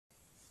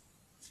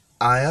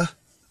Hiya,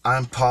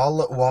 I'm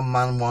Paul at One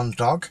Man One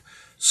Dog.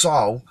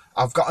 So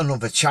I've got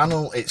another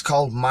channel, it's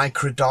called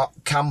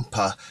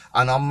Micro-Camper,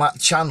 and on that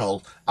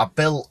channel I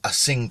built a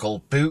single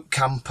boot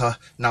camper.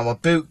 Now a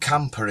boot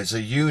camper is a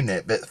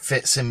unit that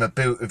fits in the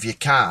boot of your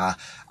car,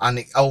 and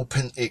it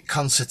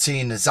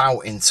concertinas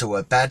out into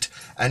a bed.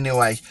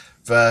 Anyway,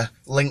 the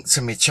link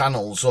to my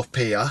channel's up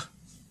here,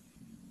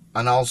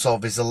 and also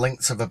there's a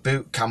link to the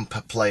boot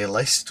camper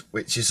playlist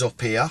which is up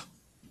here.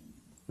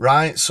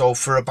 Right, so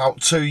for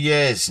about 2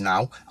 years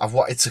now, I've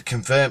wanted to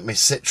convert my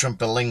Citroen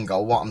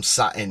Berlingo, what I'm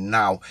sat in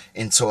now,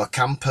 into a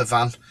camper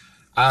van.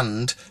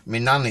 And my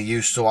nana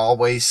used to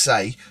always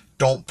say,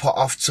 don't put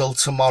off till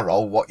tomorrow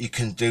what you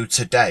can do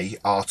today,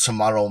 or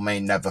tomorrow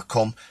may never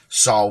come.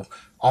 So,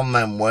 on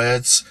them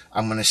words,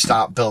 I'm going to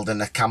start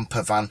building a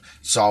camper van.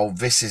 So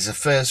this is the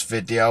first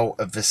video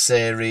of the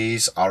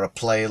series, or a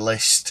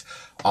playlist,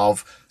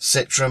 of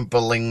Citroen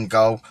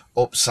Berlingo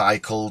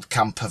upcycled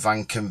camper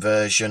van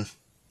conversion.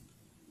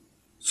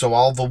 So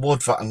all the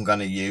wood that I'm going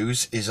to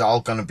use is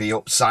all going to be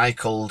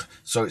upcycled.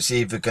 So it's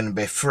either going to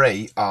be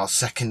free or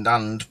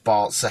second-hand,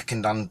 bought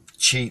second-hand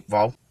cheap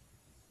though.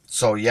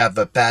 So yeah,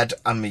 the bed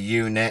and the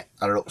unit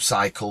are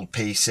upcycled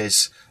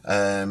pieces,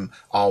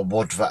 or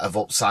wood that I've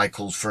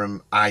upcycled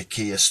from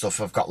IKEA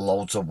stuff. I've got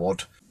loads of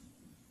wood.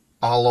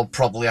 All I'll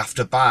probably have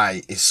to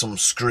buy is some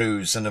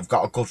screws, and I've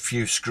got a good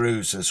few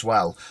screws as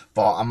well.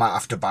 But I might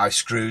have to buy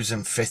screws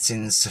and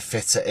fittings to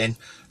fit it in,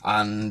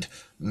 and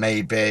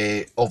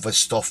maybe other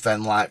stuff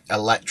then, like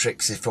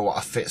electrics if I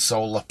want to fit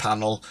solar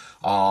panel,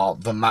 or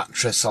the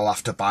mattress, I'll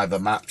have to buy the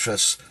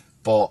mattress.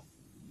 But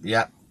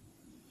yeah,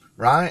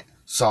 right,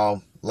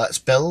 so let's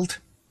build.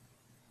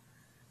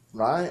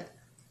 Right,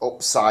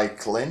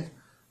 upcycling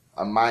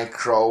a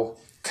micro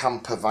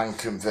camper van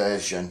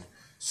conversion.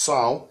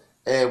 So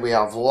here we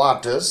have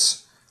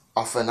ladders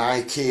off an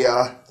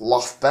IKEA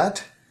loft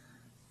bed.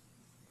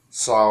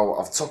 So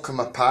I've took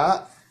them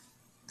apart.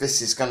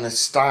 This is going to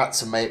start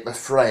to make the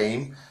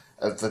frame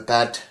of the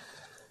bed.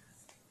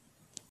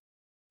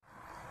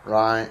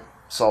 Right,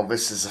 so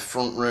this is a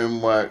front room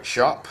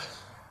workshop.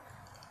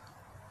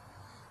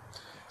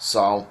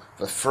 So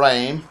the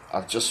frame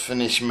I've just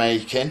finished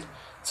making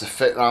to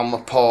fit around the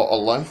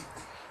portaloo,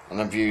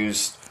 and I've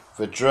used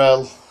the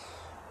drill,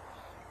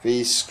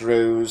 these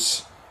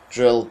screws,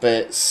 drill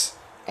bits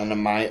and a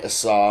miter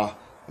saw,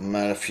 and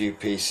then a few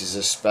pieces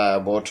of spare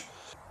wood.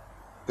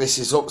 This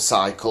is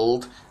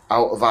upcycled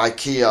out of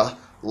IKEA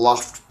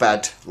loft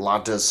bed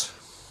ladders.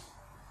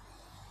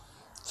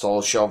 So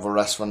I'll show the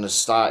rest when I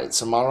start it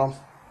tomorrow.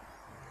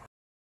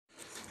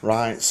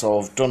 Right, so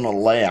I've done a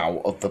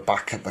layout of the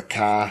back of the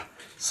car.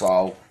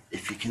 So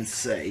if you can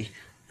see,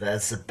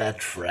 there's the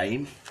bed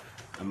frame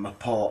and my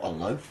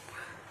portaloo.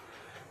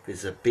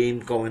 There's a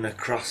beam going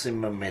across in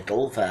the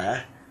middle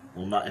there.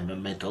 Well, not in the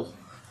middle.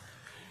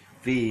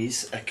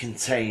 These are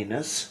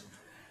containers.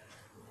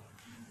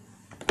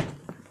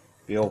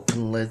 The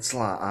open lids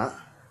like that.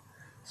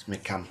 It's my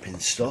camping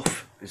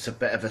stuff. There's a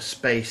bit of a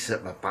space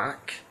at the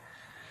back.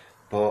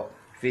 But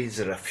these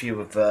are a few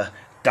of the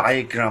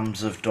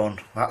diagrams I've done.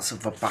 That's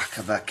of the back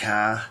of the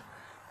car.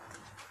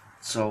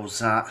 So's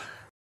that.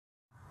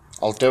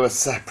 I'll do a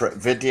separate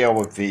video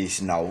of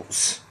these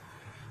notes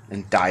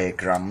and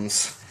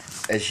diagrams.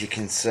 As you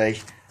can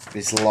see,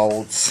 there's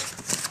loads.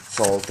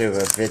 So I'll do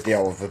a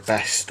video of the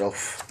best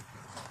stuff.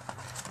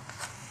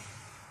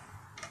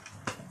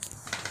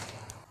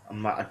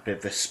 And that'd be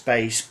the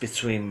space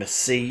between the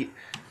seat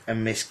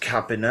and this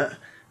cabinet.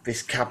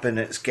 This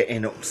cabinet's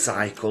getting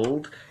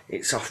upcycled.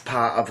 It's off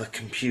part of a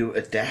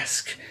computer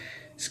desk.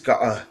 It's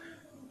got a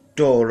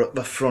door at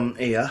the front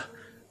here,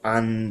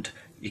 and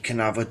you can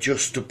have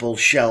adjustable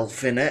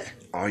shelf in it,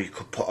 or you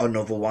could put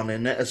another one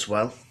in it as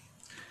well.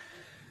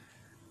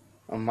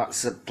 And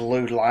that's the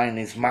blue line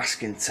is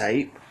masking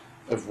tape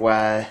of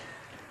where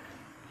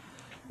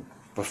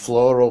the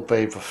floor will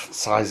be, the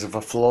size of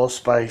the floor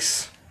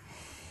space.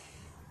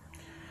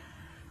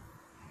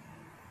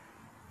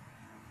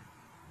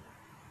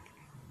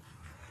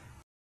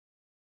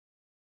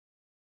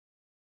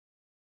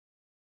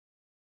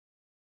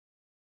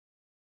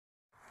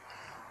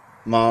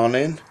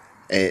 Morning,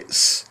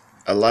 it's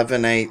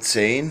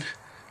 11:18,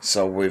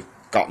 so we've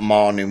got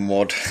morning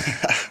wood.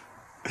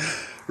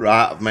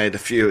 Right, I've made a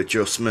few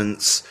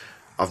adjustments.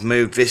 I've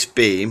moved this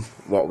beam,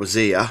 what was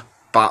here,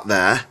 back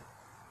there,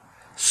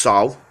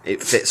 so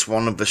it fits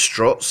one of the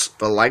struts,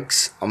 the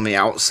legs on the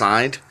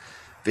outside.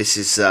 This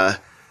is the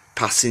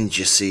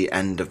passenger seat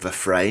end of the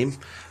frame,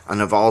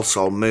 and I've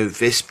also moved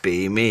this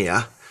beam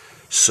here,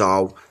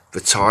 so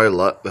the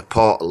toilet, the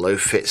portaloo,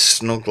 fits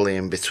snugly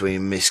in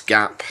between this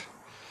gap.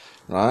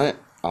 Right,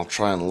 I'll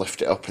try and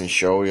lift it up and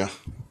show you.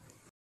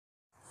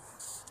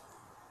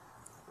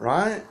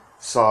 Right,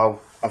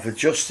 so I've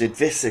adjusted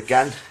this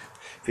again,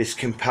 this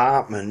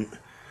compartment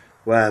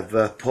where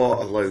the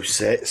portaloo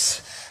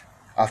sits.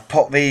 I've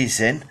put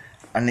these in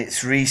and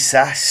it's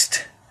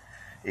recessed,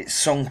 it's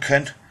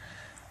sunken,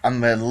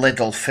 and the lid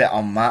will fit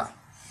on that.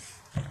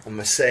 And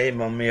the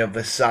same on the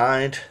other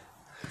side.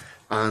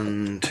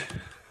 And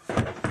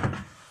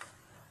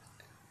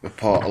the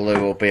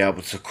portaloo will be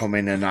able to come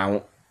in and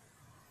out.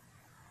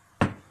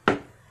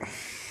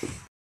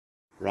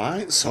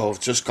 Right, so I've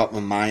just got my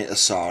miter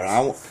saw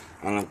out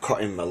and I'm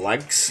cutting my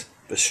legs,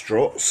 the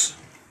struts.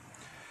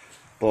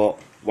 But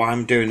while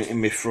I'm doing it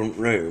in my front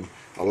room,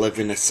 I live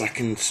in a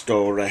second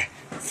story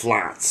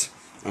flat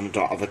and I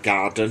don't have a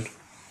garden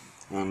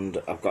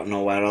and I've got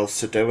nowhere else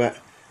to do it,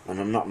 and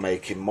I'm not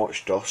making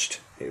much dust,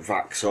 it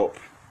vacs up.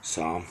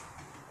 So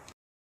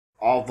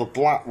all the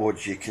black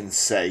wood you can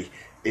see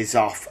is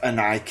off an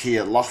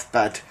IKEA loft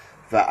bed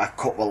that I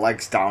cut the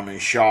legs down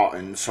and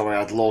shortened, so I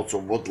had loads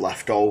of wood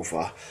left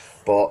over.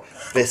 But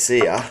this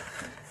here,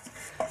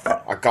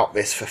 I got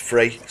this for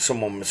free,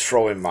 someone was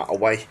throwing that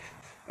away.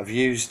 I've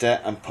used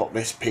it and put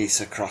this piece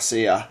across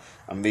here,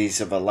 and these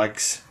are the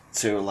legs,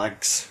 2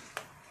 legs.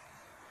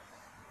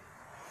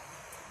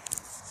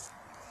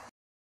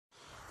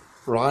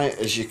 Right,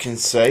 as you can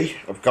see,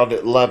 I've got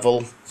it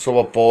level so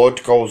a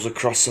board goes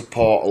across the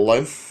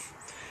portaloo.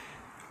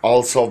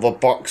 Also the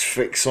box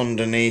fits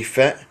underneath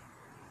it.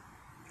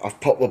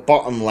 I've put the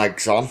bottom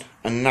legs on,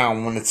 and now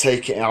I'm going to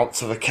take it out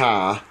to the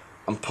car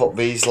and put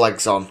these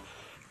legs on,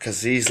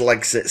 because these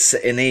legs that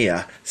sit in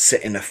here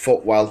sit in a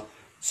footwell,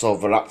 so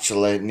they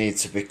actually need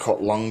to be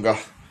cut longer,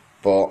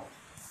 but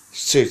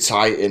it's too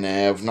tight in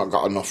here, I've not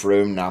got enough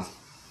room now.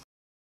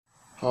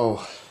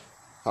 Oh,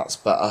 that's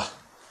better.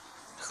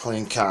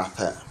 Clean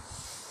carpet.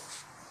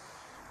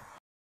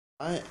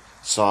 Right,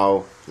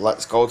 so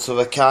let's go to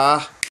the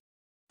car.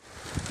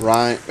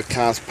 Right, the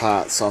car's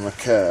parked on a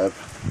curb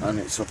and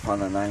it's up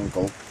on an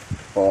angle,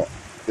 but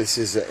this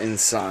is the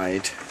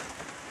inside.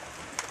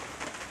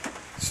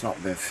 It's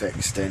not been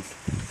fixed in.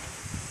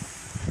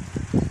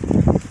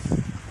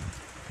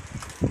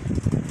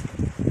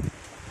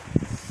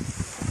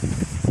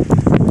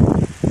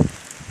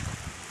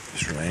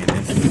 It's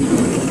raining.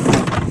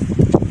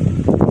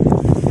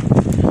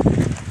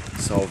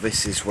 So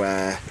this is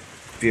where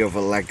the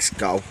other legs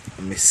go,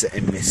 and we sit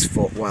in this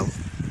footwell.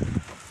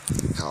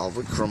 Look at all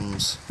the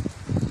crumbs.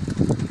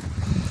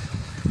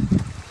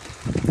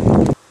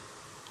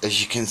 As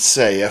you can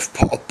see, I've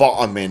put a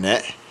bottom in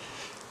it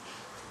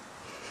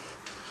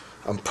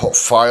and put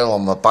foil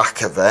on the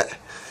back of it,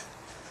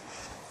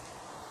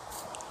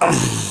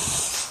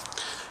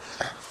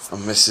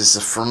 and this is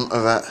the front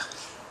of it,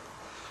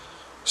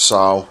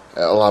 so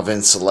it'll have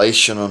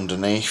insulation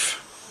underneath.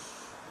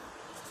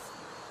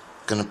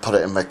 Gonna put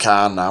it in my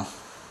car now.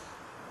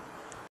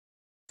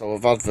 So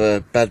I've had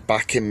the bed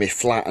back in my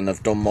flat and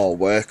I've done more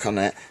work on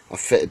it. I've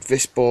fitted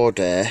this board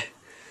here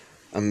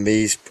and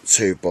these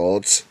 2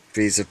 boards.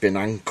 These have been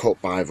hand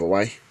cut, by the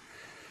way.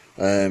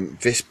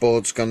 This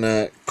board's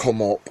gonna come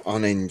up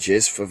on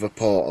hinges for the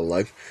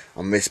portaloo,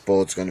 and this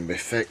board's gonna be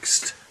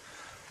fixed.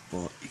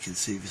 But you can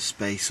see the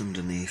space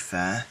underneath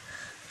there.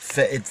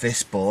 Fitted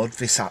this board,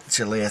 this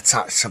actually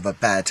attached to the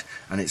bed,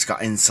 and it's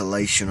got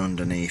insulation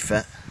underneath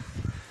it.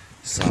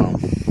 So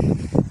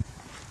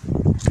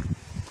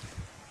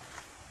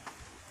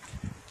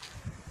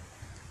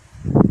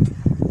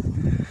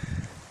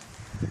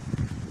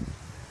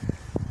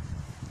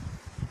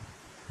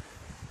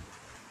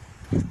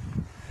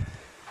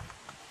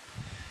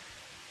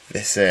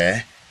this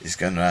here is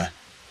going to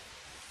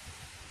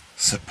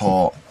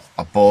support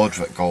a board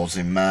that goes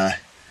in there,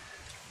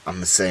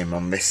 and the same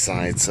on this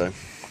side too.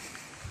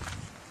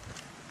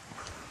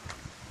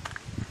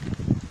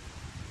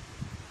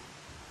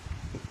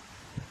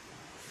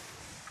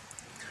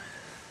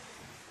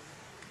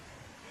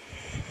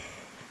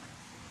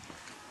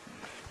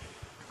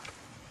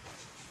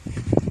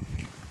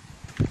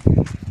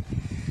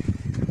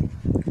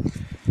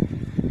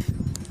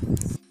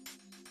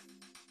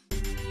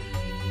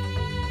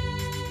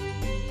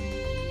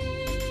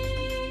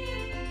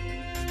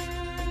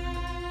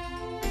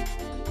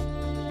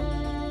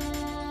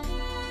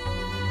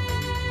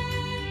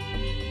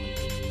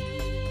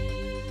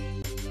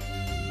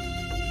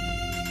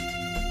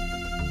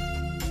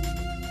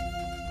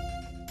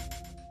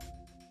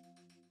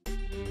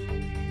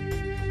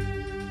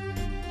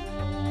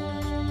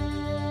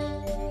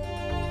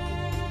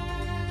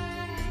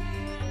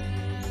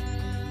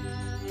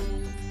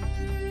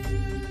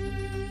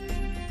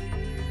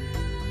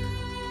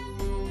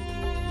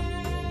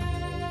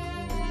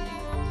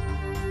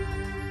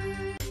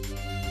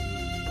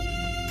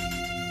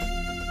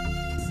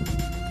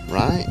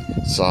 Right,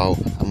 so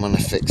I'm going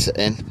to fix it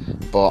in,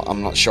 but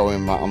I'm not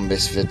showing that on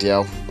this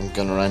video. I'm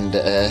going to end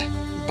it here.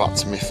 Back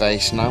to my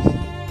face now.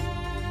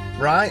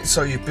 Right,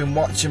 so you've been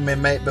watching me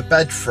make the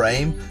bed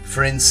frame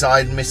for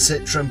inside my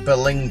Citroen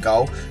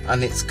Berlingo,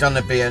 and it's going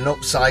to be an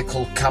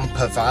upcycled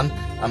camper van,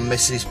 and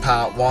this is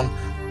part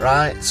 1.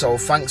 Right, so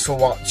thanks for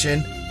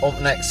watching. Up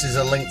next is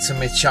a link to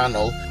my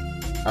channel,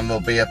 and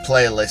there'll be a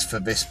playlist for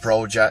this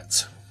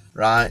project.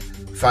 Right,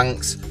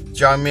 thanks.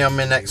 Join me on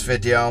my next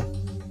video.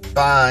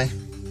 Bye.